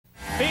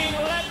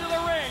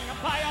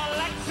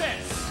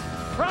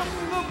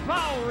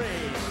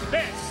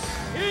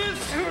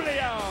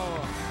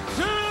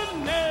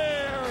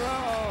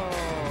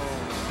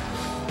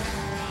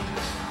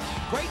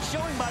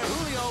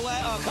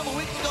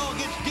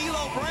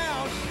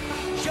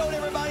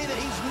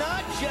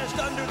just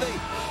under the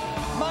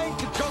mind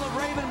control of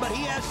Raven, but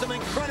he has some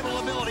incredible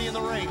ability in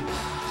the ring.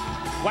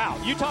 Wow,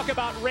 you talk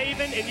about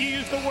Raven and you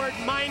use the word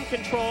mind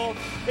control.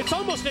 It's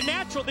almost a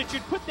natural that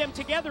you'd put them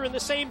together in the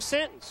same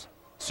sentence.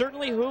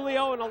 Certainly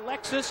Julio and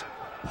Alexis,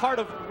 part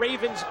of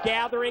Raven's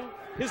gathering,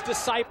 his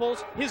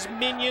disciples, his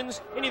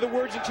minions, any of the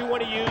words that you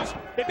want to use.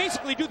 They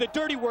basically do the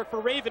dirty work for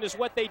Raven is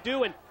what they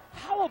do. And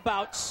how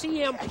about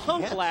CM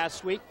Punk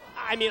last week?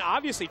 I mean,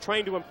 obviously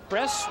trying to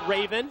impress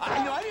Raven.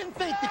 I didn't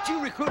think that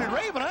you recruited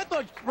Raven. I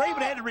thought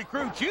Raven had to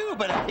recruit you,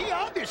 but he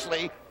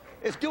obviously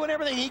is doing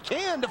everything he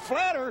can to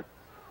flatter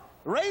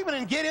Raven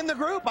and get in the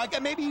group.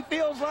 Maybe he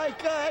feels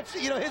like it's,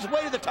 his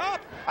way to the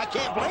top. I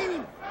can't blame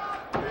him.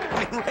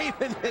 I mean,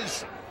 Raven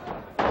is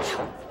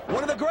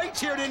one of the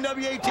greats here at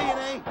NWA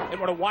TNA. And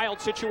what a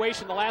wild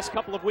situation the last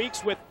couple of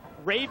weeks with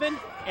Raven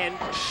and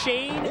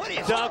Shane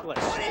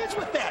Douglas. What is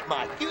with that,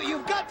 Mike?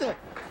 You've got to,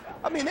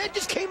 that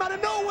just came out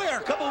of nowhere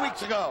a couple of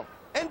weeks ago.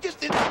 And it's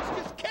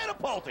just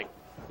catapulting.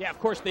 Yeah, of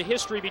course, the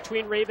history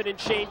between Raven and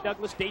Shane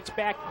Douglas dates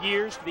back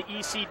years to the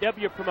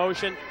ECW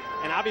promotion.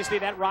 And obviously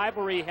that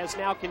rivalry has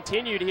now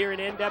continued here in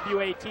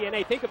NWA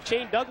TNA. Think of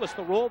Shane Douglas,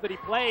 the role that he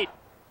played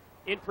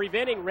in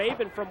preventing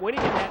Raven from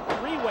winning in that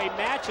three-way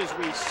match, as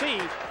we see.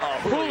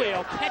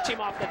 Julio catch him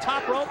off the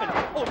top rope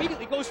and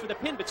immediately goes for the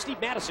pin, but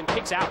Steve Madison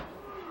kicks out.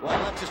 Well,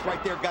 that's just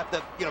right there, got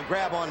the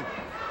grab on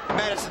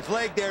Madison's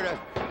leg there to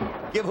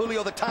give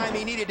Julio the time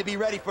he needed to be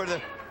ready for the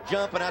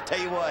jump, and I'll tell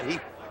you what, he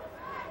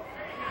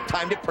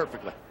timed it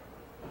perfectly.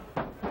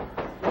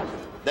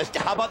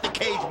 How about the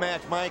cage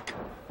match, Mike?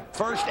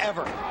 First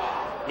ever.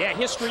 Yeah,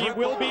 history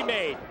will be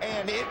made.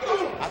 And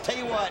I'll tell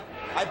you what,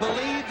 I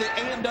believe that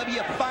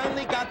AMW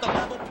finally got the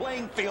level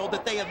playing field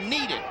that they have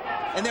needed.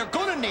 And they're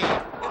going to need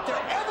if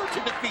they're ever to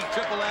defeat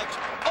Triple X.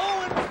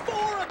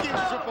 0-4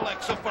 against Triple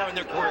X so far in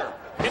their career.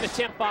 An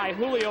attempt by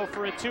Julio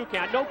for a 2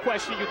 count. No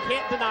question, you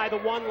can't deny the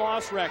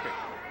 1-loss record.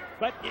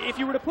 But if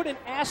you were to put an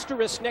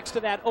asterisk next to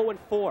that 0-4,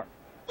 sort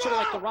of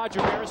like the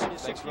Roger Harrison,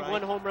 his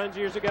 61 home runs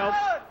years ago,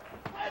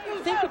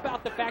 think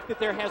about the fact that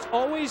there has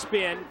always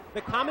been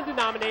the common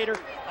denominator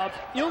of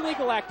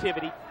illegal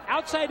activity,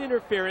 outside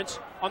interference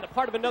on the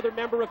part of another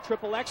member of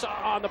Triple X,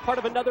 on the part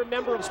of another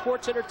member of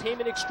Sports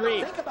Entertainment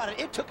Extreme. Think about it.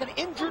 It took an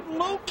injured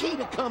Low-Key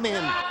to come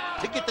in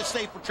to get the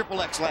save for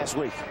Triple X last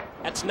week.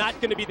 That's not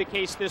going to be the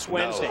case this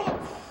Wednesday. No.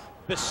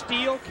 The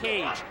steel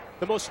cage,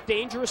 the most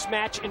dangerous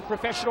match in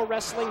professional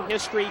wrestling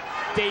history,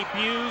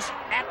 debuts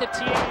at the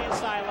TNA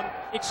Asylum,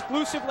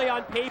 exclusively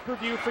on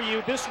pay-per-view for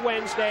you this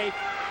Wednesday.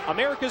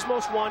 America's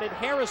Most Wanted,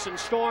 Harrison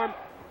Storm,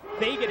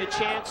 they get a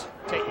chance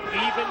to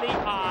even the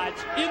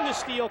odds in the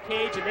steel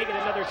cage, and they get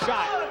another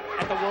shot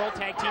at the World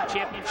Tag Team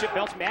Championship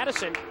belts.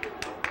 Madison.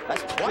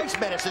 That's twice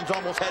Madison's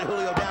almost had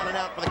Julio down and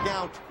out for the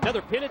count.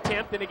 Another pin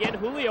attempt, and again,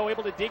 Julio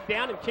able to dig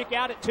down and kick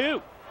out at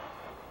 2.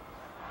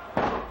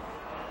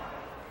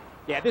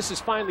 Yeah, this is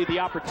finally the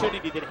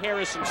opportunity that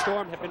Harris and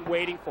Storm have been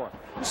waiting for.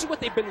 This is what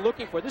they've been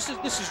looking for. This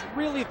is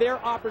really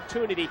their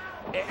opportunity.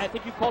 I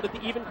think you called it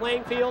the even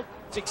playing field.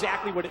 It's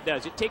exactly what it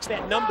does. It takes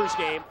that numbers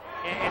game,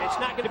 and it's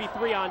not going to be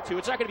 3-on-2.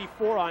 It's not going to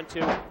be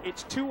 4-on-2.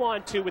 It's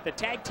 2-on-2 with the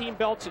tag team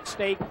belts at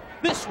stake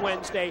this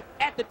Wednesday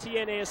at the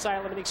TNA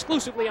Asylum and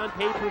exclusively on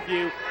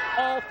pay-per-view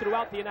all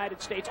throughout the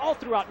United States, all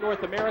throughout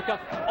North America,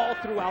 all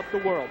throughout the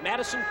world.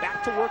 Madison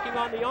back to working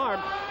on the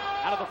arm.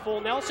 Out of the full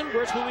Nelson,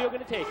 where's Julio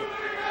going to take it?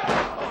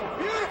 Oh,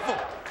 beautiful.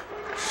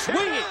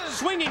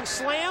 Swinging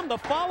slam, the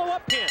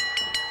follow-up pin.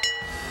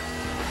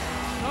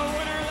 The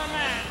winner of the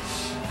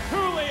match,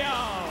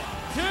 Julio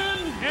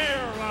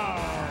Dinero.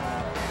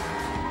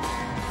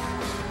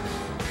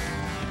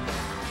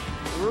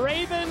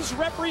 Ravens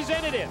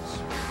representatives,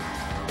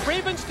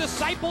 Ravens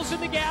disciples in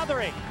the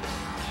gathering.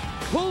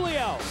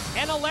 Julio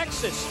and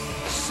Alexis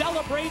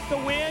celebrate the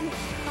win,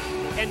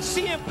 and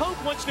CM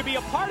Punk wants to be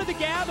a part of the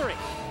gathering.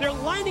 They're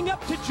lining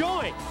up to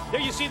join.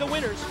 There you see the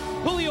winners,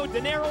 Julio,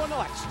 Dinero, and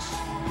Alexis.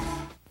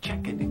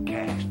 Checking the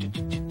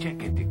cash.